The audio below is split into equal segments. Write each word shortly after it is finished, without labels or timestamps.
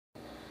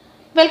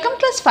Welcome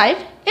class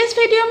 5। इस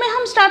video में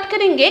हम स्टार्ट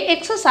करेंगे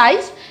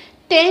एक्सरसाइज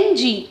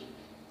 10G।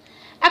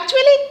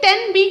 एक्चुअली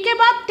 10B के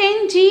बाद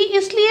 10G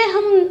इसलिए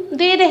हम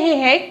दे रहे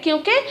हैं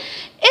क्योंकि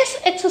इस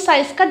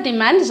एक्सरसाइज का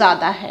डिमांड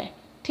ज़्यादा है।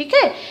 ठीक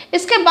है,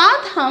 इसके बाद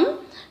हम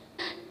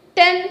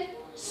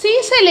 10C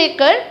से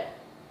लेकर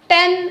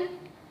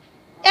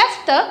 10F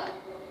तक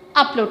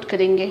अपलोड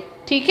करेंगे।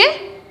 ठीक है,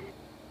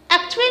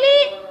 एक्चुअली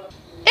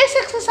इस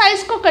एक्सरसाइज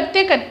को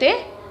करते करते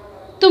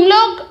तुम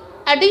लोग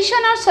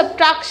एडिशन और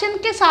सब्ट्रैक्शन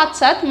के साथ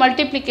साथ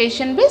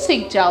मल्टीप्लिकेशन भी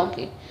सीख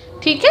जाओगे।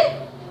 ठीक है,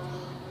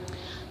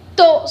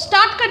 तो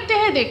स्टार्ट करते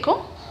हैं। देखो,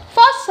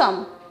 first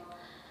some,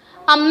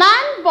 a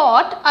man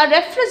bought a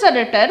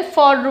refrigerator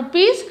for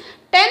rupees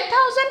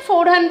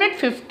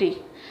 10,450,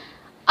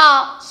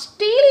 a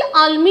steel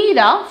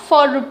अलमीरा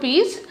for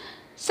rupees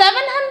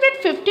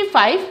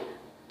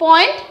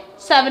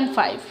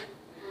 755.75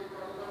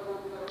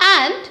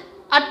 and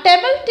a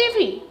table TV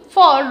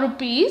for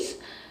rupees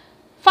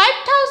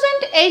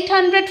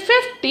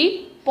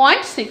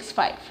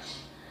 5,850.65.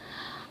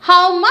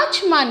 How much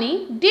money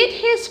did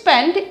he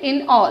spend in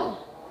all?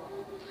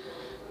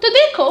 तो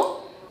देखो,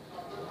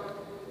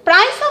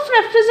 प्राइस ऑफ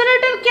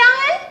रेफ्रिजरेटर क्या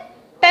है?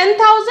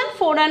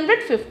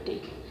 10,450।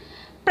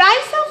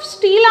 Price of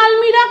steel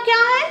अलमीरा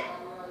क्या है?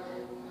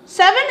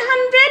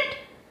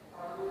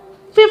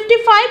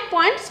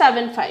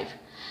 755.75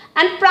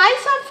 and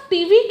price of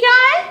TV क्या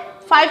है?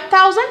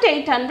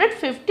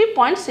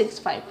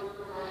 5,850.65।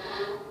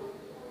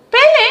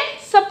 पहले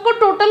सबको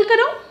टोटल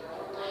करो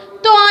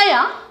तो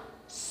आया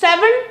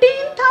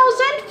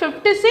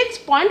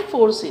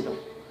 17,056.40।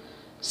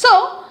 सो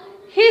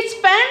he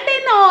spent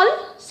in all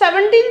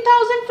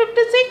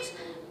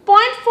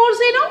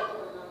 17,056.40।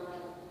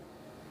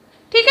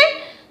 ठीक है,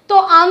 तो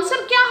आंसर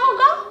क्या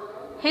होगा?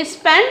 He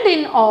spent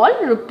in all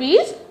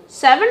rupees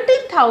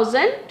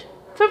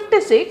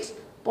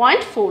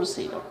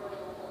 17,056.40।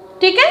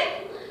 ठीक है,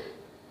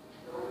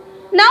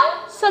 now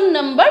sum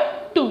number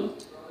 2.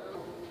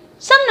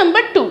 Sum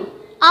number 2.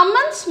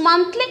 Aman's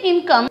monthly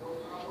income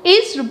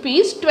is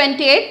rupees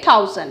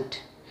 28,000.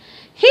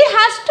 He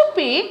has to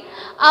pay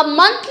a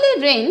monthly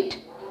rent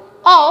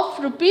of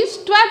rupees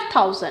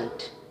 12,000.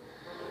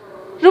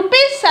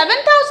 Rupees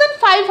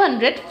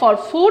 7,500 for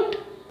food.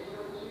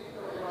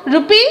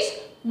 Rupees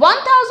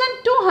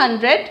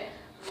 1,200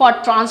 for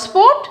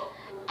transport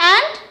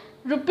and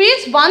rupees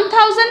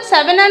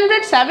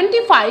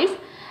 1,775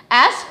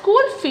 as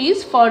school fees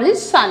for his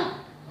son.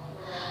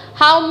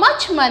 How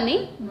much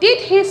money did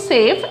he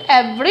save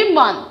every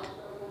month?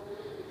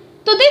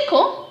 तो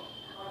देखो,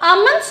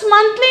 अमन्स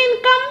monthly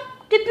income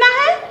कितना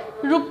है?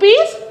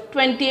 Rupees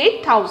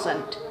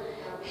 28,000।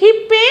 ही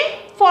पे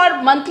for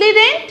monthly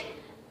rent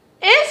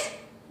is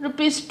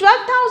rupees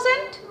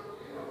 12,000।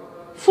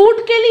 Food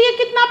के लिए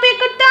कितना पे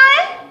करता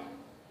है?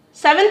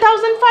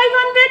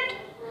 7,500।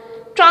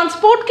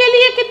 ट्रांसपोर्ट के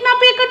लिए कितना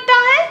पे करता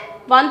है?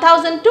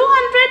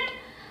 1,200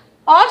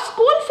 और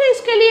स्कूल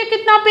फीस के लिए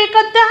कितना पे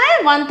करता है?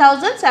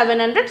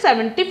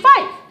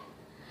 1,775।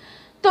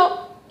 तो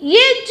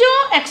ये जो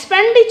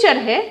एक्सपेंडिचर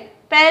है,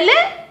 पहले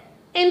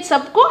इन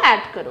सबको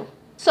ऐड करो।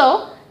 So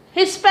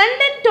his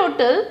spended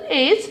total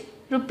is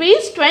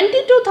rupees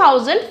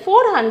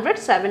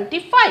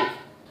 22,475।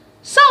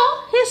 So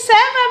his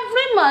save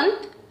every month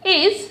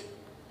is,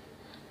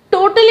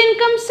 total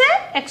income से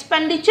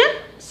एक्सपेंडिचर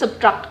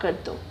सब्ट्रैक्ट कर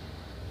दो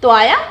तो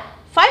आया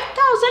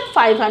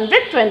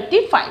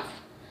 5,525।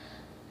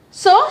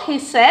 So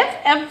his save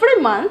every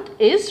month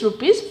is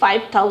rupees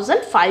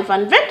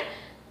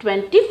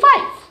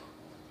 5,525.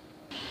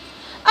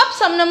 Up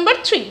sum number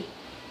 3.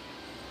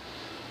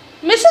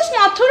 Mrs.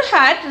 Mathur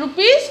had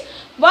rupees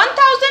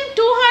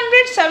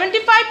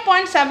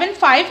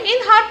 1,275.75 in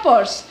her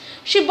purse.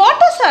 She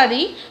bought a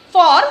sari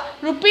for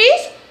rupees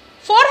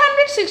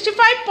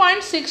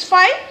 465.65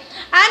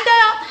 and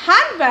a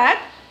handbag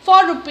for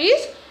rupees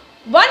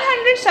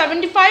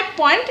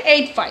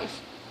 175.85.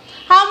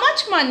 How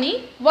much money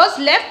was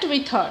left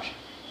with her?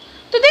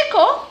 तो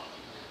देखो,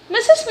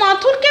 Mrs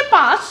Mathur के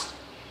पास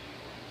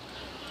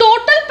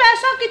total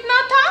पैसा कितना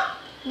था?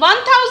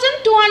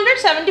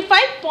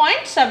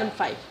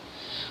 1,275.75।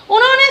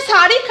 उन्होंने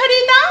साड़ी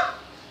खरीदा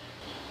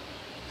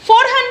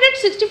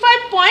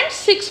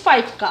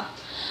 465.65 का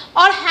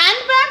और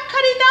हैंडबैग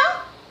खरीदा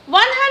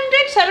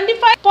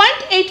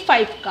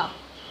 175.85 का।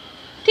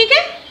 ठीक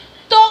है,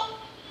 तो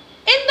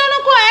इन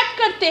दोनों को ऐड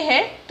करते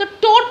हैं तो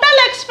टोटल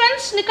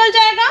एक्सपेंस निकल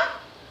जाएगा,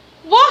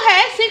 वो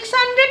है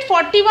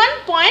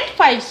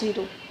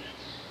 641.50।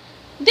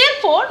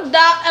 Therefore,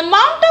 the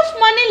amount of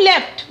money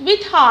left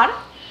with her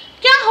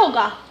क्या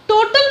होगा?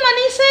 टोटल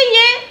मनी से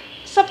ये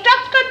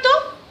सब्ट्रैक्ट कर दो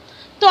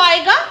तो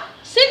आएगा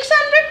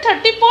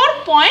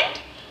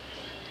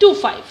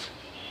 634.25।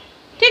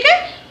 ठीक है,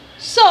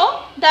 so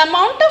the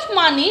amount of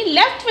money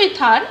left with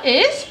her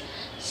is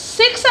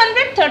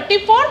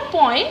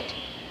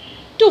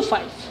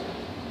 634.25।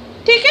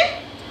 ठीक है,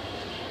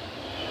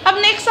 अब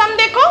नेक्स्ट सम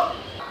देखो।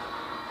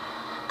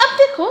 अब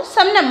देखो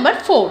सम number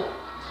 4.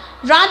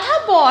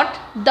 Radha bought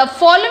the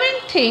following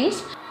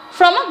things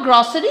from a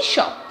grocery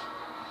shop.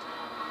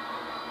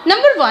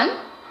 Number 1,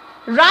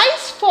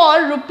 rice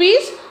for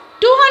rupees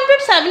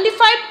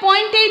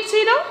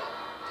 275.80.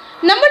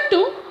 Number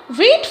 2,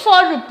 wheat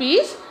for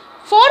rupees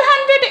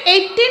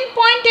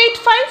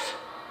 418.85.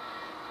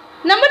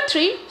 Number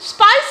 3,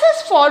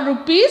 spices for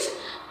rupees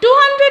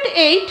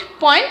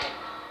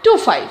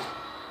 208.25.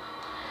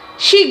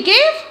 She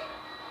gave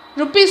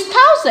rupees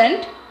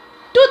 1000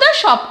 to the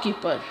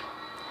shopkeeper.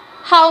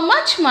 How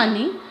much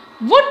money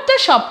would the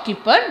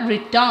shopkeeper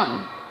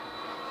return?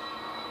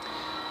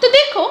 तो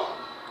देखो,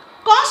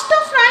 cost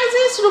of rice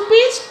is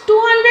rupees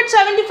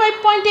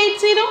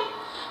 275.80.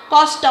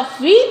 Cost of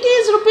wheat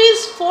is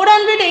rupees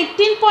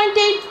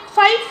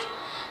 418.85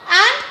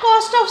 and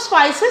cost of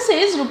spices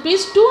is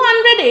rupees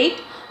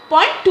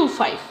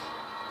 208.25.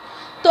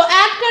 तो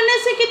add करने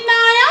से कितना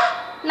आया?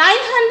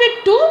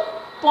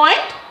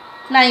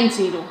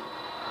 902.90.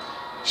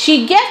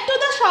 She gave to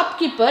the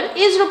shopkeeper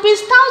is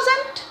rupees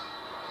 1000.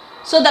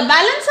 So the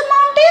balance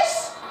amount is,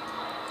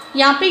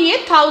 यहाँ पे ये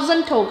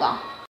 1000 होगा.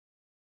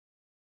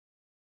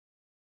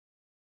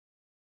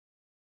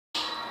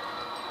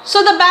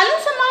 So the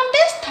balance amount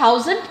is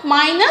 1000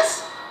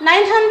 minus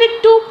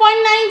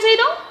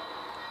 902.90.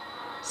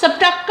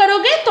 Subtract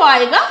करोगे तो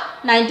आएगा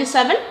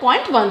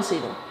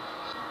 97.10.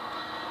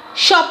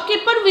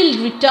 Shopkeeper will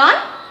return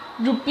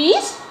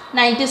rupees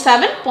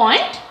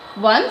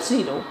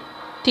 97.10.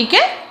 ठीक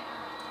है?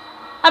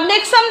 अब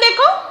नेक्स्ट सम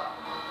देखो.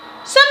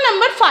 सम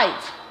number 5.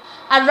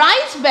 A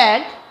rice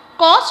bag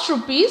cost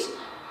rupees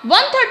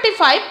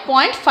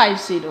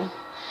 135.50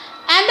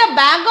 and a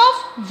bag of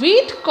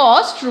wheat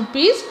cost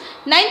rupees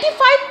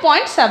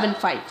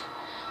 95.75.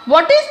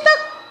 What is the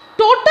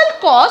total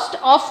cost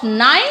of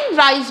 9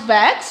 rice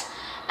bags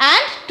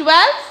and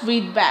 12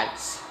 wheat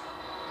bags?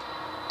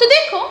 तो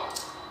देखो,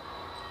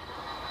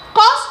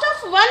 cost of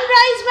one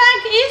rice bag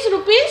is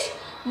rupees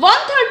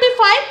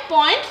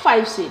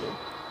 135.50.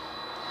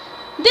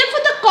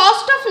 Therefore, the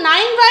cost of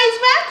 9 rice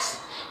bags,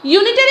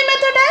 unitary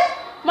method है,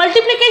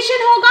 multiplication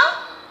होगा.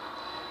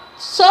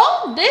 So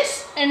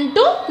this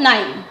into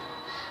 9.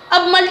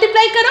 अब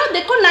multiply करो.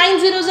 देखो 9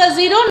 zeros are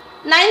 0,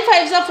 9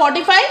 5s are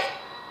 45,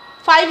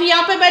 5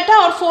 यहाँ पे बैठा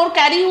और 4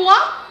 कैरी हुआ.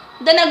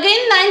 Then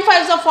again 9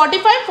 5s are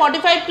 45,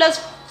 45 plus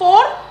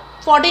 4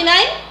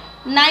 49,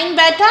 9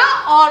 बैठा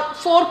और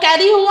 4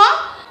 कैरी हुआ.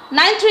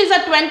 9 3s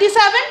are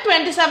 27,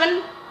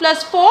 27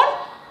 plus 4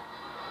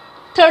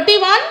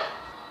 31,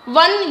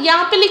 1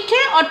 यहाँ पे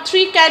लिखे और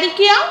 3 कैरी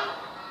किया.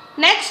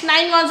 Next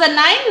 9 1s are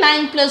 9,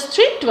 9 plus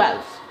 3 12.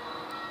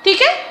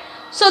 ठीक है?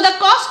 So the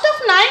cost of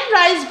 9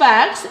 rice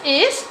bags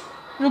is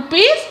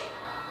rupees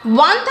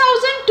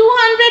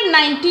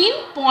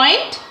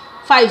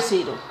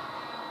 1219.50.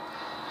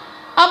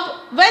 अब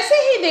वैसे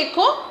ही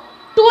देखो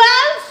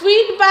 12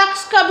 wheat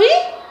bags का भी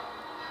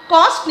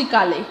कॉस्ट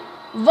निकाले.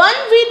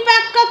 1 wheat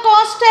bag का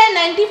कॉस्ट है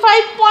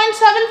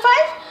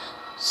 95.75.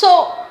 So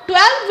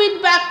 12 wheat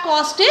bag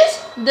cost is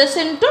this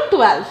into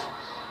 12.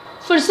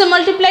 फिर से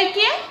मल्टीप्लाई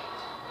किए.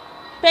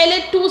 पहले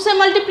 2 से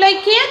मल्टीप्लाई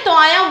किए तो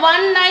आया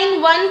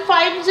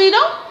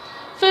 19150.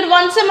 फिर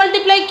 1 से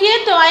मल्टीप्लाई किए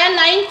तो आया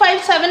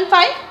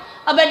 9575.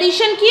 अब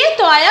एडिशन किए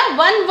तो आया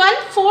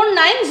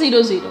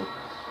 114900.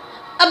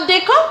 अब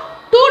देखो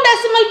 2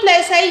 डेसिमल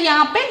प्लेस है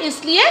यहाँ पे,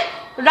 इसलिए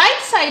राइट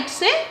साइड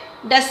से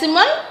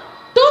डेसिमल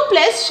 2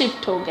 प्लेस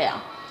शिफ्ट हो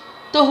गया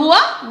तो हुआ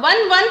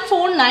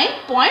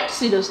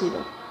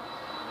 1149.00.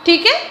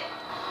 ठीक है?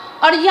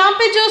 और यहाँ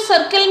पे जो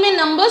सर्कल में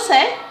नंबर्स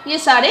है ये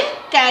सारे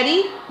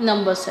कैरी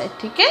नंबर्स है.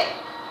 ठीक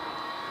है?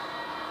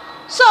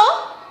 So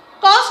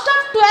cost of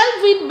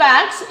 12 wheat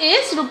bags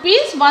is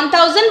rupees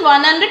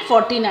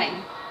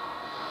 1149.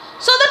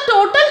 So the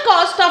total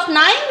cost of 9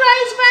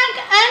 rice bag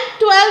and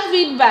 12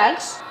 wheat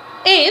bags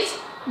is,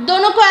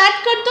 दोनों को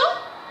ऐड कर दो.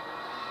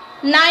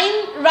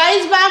 9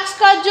 राइस बैग्स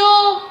का जो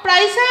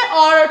प्राइस है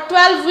और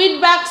 12 wheat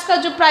bags का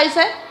जो प्राइस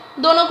है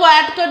दोनों को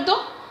ऐड कर दो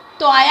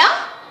तो आया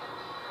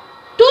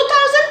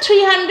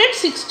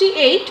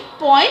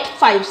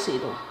 2368.50.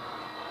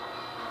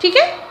 ठीक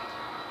है?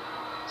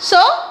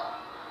 So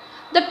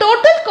the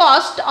total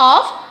cost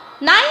of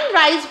 9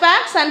 rice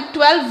bags and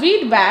 12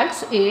 wheat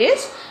bags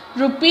is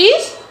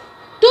rupees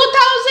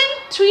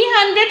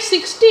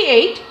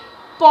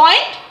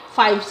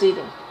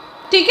 2368.50.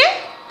 ठीक है?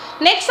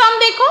 नेक्स्ट सम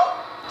देखो.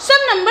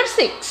 सम number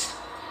 6.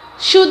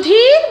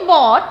 Sudhir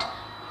bought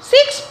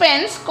 6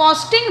 pens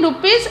costing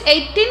rupees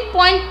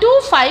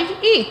 18.25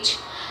 each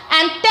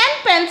and 10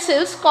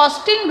 pencils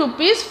costing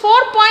rupees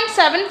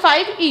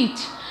 4.75 each.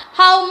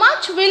 How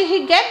much will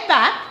he get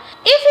back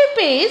if he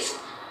pays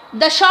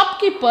the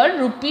shopkeeper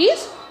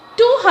rupees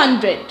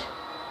 200?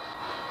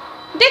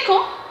 देखो,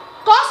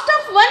 cost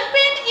of 1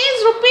 pen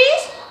is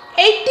rupees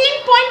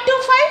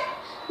 18.25.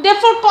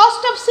 Therefore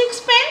cost of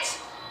 6 pens,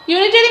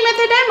 unitary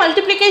method है,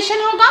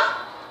 multiplication होगा.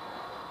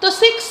 तो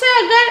 6 से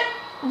अगर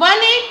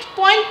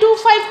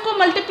 18.25 को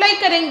multiply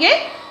करेंगे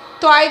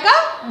तो आएगा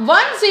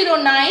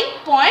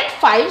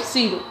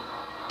 109.50.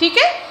 ठीक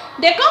है?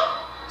 देखो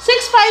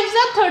 6 5s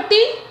are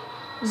 30,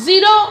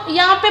 0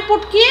 यहाँ पे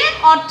पुट किए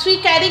और 3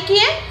 कैरी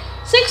किए.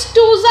 6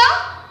 2s are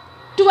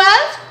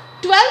 12,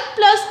 12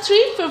 plus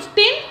 3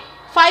 15,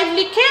 5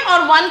 लिखे और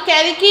 1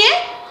 कैरी किए.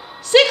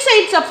 6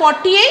 8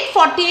 48,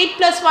 48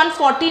 प्लस 1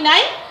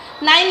 49,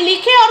 9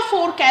 लिखे और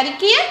 4 कैरी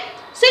किए,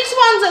 6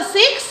 1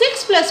 6,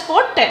 6 प्लस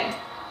 4 10,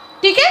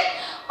 ठीक है।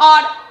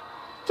 और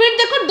फिर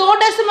देखो 2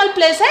 डेसिमल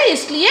प्लेस है,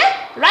 इसलिए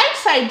राइट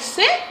साइड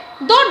से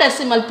 2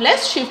 डेसिमल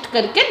प्लेस शिफ्ट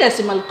करके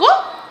डेसिमल को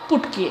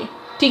पुट किए,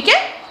 ठीक है।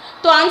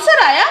 तो आंसर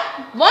आया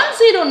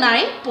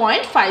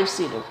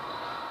 109.50।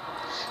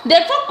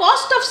 Therefore,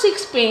 cost of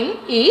 6 pen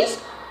is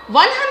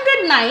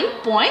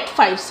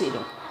 109.50।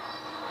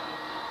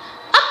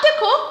 अब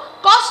देखो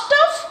कॉस्ट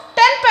ऑफ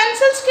 10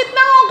 पेंसिल्स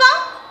कितना होगा,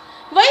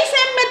 वही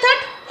सेम मेथड,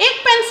 एक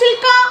पेंसिल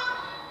का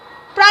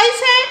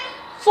प्राइस है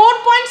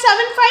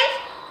 4.75,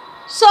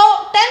 सो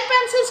 10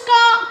 पेंसिल्स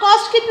का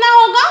कॉस्ट कितना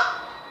होगा,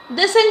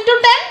 दिस इंटू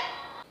 10।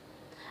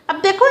 अब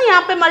देखो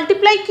यहाँ पे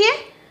मल्टीप्लाई किए,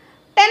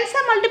 10 से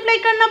मल्टीप्लाई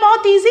करना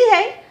बहुत इजी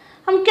है।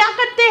 हम क्या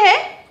करते हैं,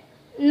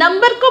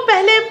 नंबर को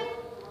पहले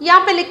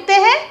यहाँ पे लिखते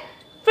हैं,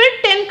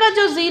 फिर 10 का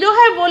जो 0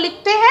 है वो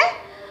लिखते हैं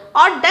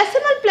और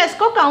डेसिमल प्लेस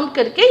को काउंट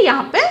करके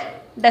यहाँ पे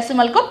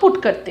डेसिमल को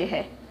पुट करते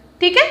हैं,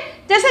 ठीक है।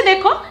 जैसे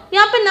देखो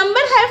यहाँ पे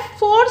नंबर है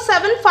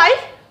 475,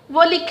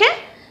 वो लिखे,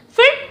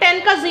 फिर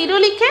 10 का 0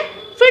 लिखे,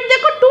 फिर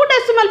देखो 2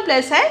 डेसिमल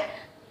प्लेस है,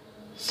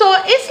 सो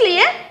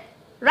इसलिए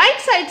राइट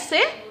साइड से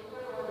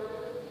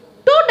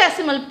 2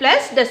 डेसिमल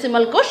प्लेस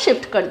डेसिमल को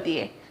शिफ्ट कर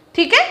दिए,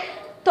 ठीक है।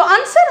 तो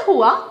आंसर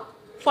हुआ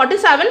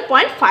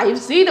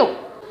 47.50।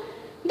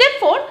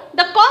 Therefore,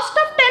 the cost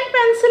of 10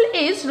 pencil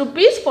is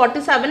rupees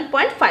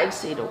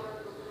 47.50।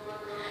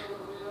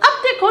 अब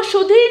देखो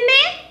सुधीर ने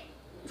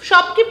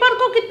शॉपकीपर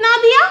को कितना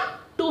दिया,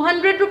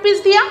 200 रुपीज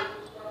दिया,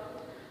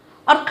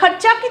 और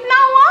खर्चा कितना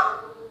हुआ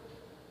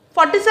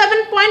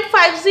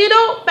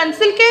 47.50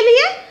 पेंसिल के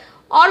लिए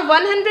और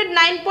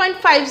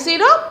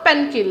 109.50 पेन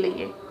के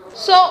लिए।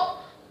 सो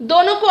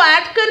दोनों को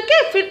ऐड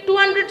करके फिर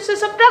 200 से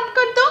सब्ट्रैक्ट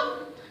कर दो,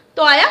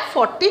 तो आया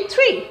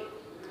 43।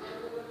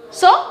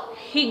 सो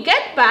he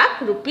get back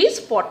rupees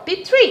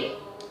 43।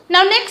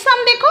 Now next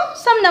sum देखो,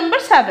 sum number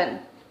 7।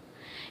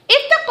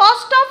 If the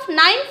cost of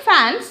 9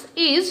 fans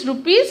is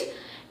rupees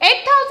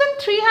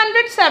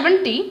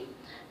 8,370,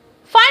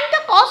 find the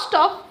cost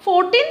of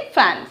 14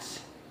 fans।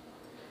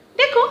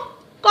 देखो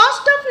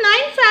cost of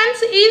 9 fans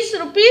is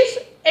rupees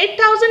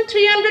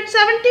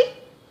 8,370,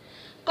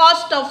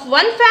 cost of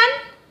 1 fan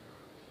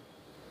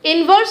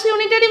inverse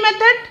unitary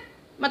method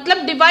मतलब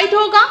divide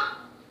होगा,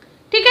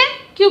 ठीक है,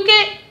 क्योंकि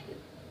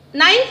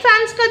 9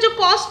 fans का जो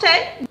cost है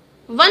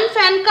 1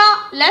 फैन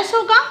का लेस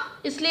होगा,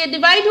 इसलिए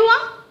डिवाइड हुआ।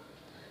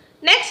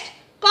 Next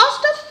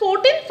cost of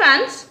 14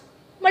 fans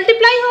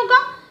multiply होगा,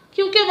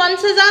 क्योंकि 1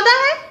 से ज़्यादा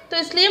है तो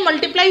इसलिए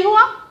मल्टीप्लाई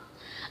हुआ।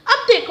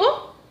 अब देखो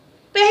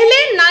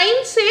पहले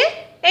 9 से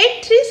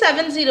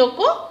 8370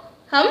 को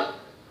हम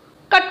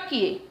कट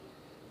किए,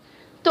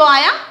 तो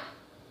आया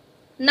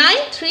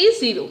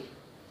 930,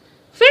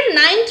 फिर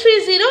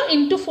 930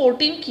 इंटू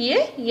 14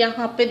 किए,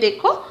 यहाँ पे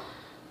देखो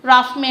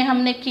राफ में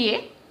हमने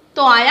किए,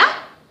 तो आया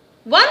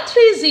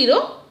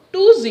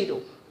 13020,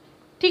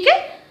 ठीक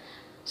है।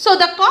 So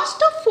the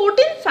cost of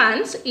 14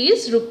 fans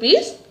is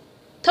rupees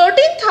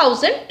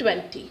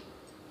 13,020।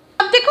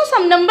 अब देखो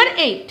सम number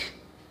 8।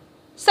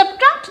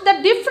 Subtract the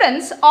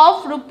difference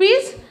of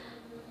rupees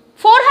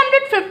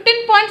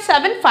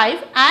 415.75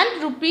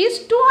 and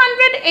rupees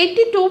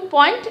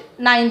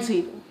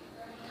 282.90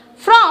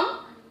 from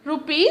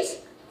rupees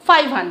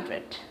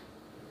 500,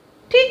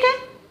 ठीक है।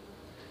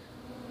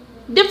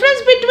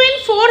 Difference between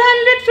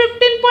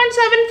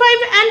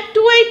 415.75 and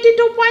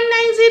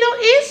 282.90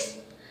 is,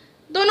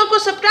 दोनों को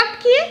सब्ट्रैक्ट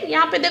किए,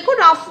 यहाँ पे देखो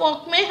रफ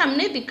वर्क में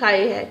हमने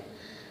दिखाए हैं,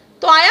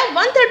 तो आया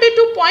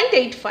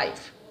 132.85,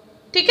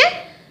 ठीक है।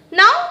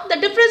 Now the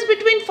difference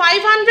between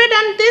 500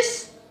 and this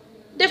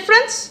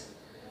difference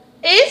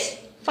is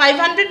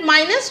 500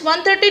 minus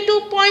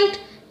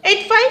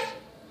 132.85,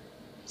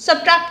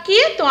 subtract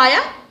किए तो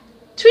आया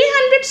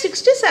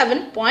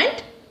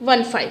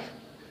 367.15,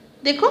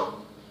 देखो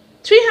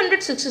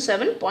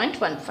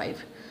 367.15।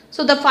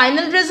 So the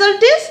final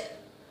result is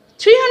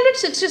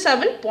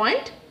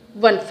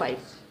 367.15,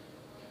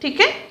 ठीक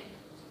है।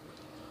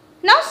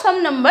 Now sum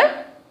number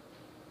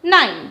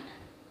 9।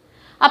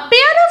 A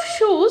pair of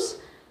shoes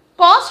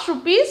cost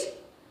rupees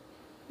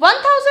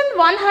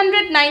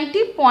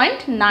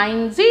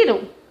 1,190.90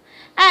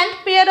 and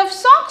pair of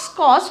socks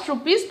cost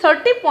rupees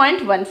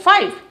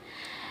 30.15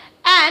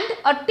 and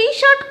a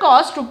t-shirt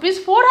cost rupees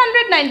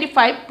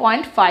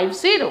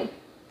 495.50.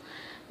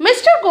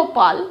 Mr.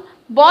 Gopal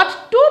bought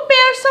 2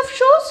 pairs of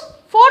shoes,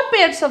 4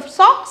 pairs of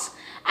socks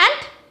and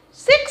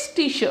 6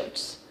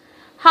 t-shirts.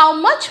 How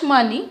much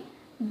money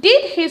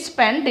did he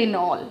spend in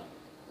all?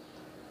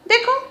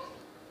 देखो,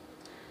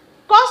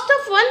 cost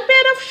of 1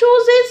 pair of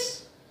shoes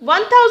is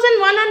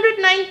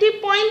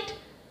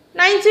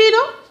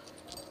 1,190.90.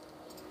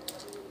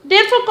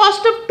 Therefore,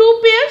 cost of 2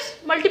 pairs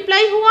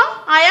multiply हुआ,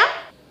 आया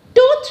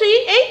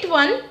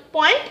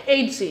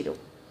 2381.80.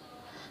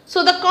 So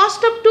the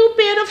cost of 2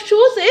 pair of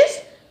shoes is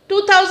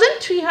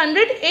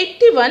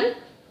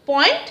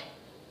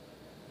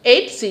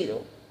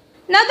 2,381.80.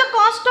 Now the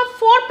cost of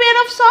 4 pair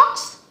of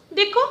socks,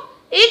 देखो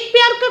एक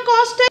pair का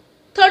cost है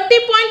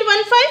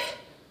 30.15,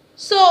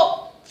 so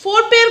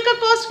 4 pair का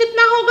cost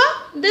कितना होगा,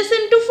 this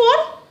into 4,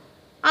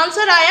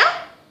 answer आया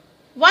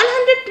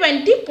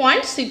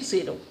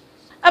 120.60।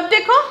 अब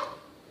देखो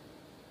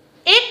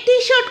एक टी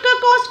शर्ट का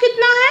कॉस्ट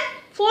कितना है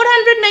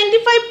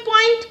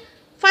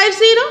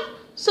 495.50,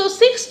 सो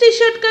 6 टी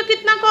शर्ट का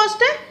कितना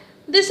कॉस्ट है,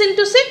 दिस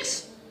इंटू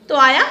 6, तो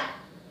आया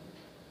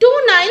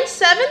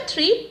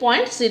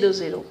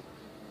 2973.00।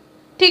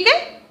 ठीक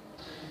है,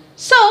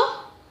 सो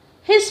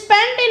ही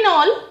स्पेंड इन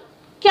ऑल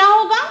क्या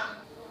होगा,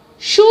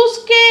 शूज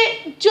के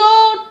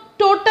जो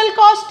टोटल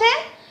कॉस्ट है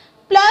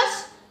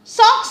प्लस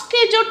सॉक्स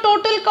के जो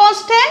टोटल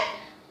कॉस्ट है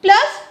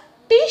प्लस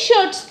टी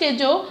शर्ट्स के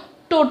जो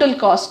टोटल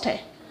कॉस्ट है।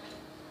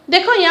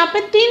 देखो यहाँ पे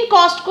 3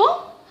 कॉस्ट को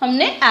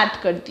हमने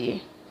ऐड कर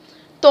दिए,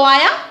 तो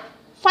आया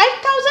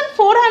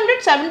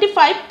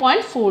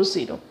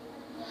 5475.40।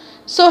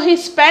 सो ही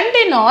स्पेंड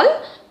इन ऑल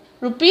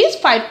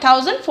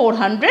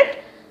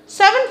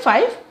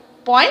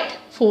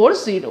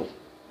 ₹5475.40।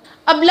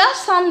 अब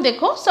लास्ट सम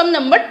देखो, सम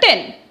number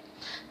 10।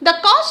 The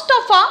cost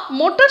of a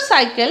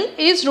motorcycle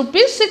is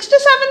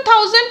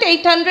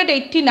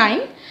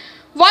 ₹67,889,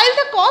 while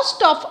the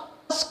cost of a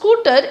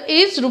scooter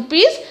is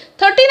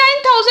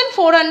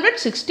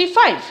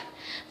 ₹39,465.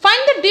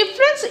 Find the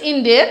difference in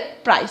their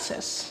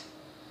prices.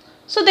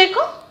 So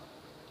देखो,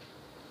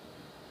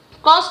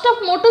 cost of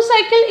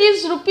motorcycle is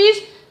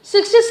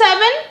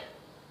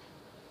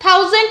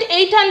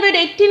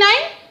 ₹67,889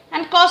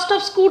 and cost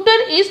of scooter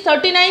is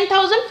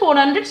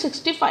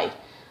 39,465.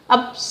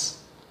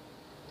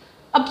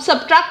 अब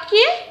subtract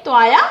किए तो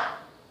आया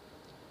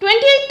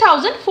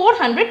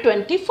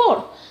 28,424.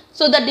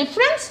 So the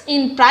difference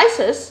in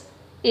prices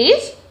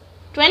is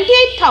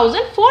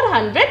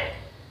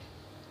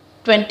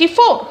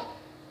 28,424.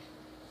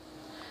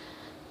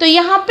 तो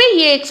यहाँ पे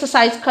ये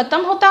exercise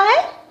खत्म होता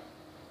है।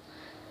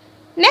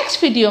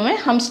 नेक्स्ट वीडियो में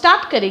हम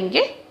स्टार्ट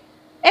करेंगे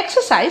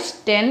एक्सरसाइज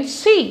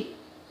 10C।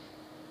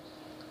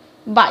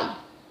 बाय।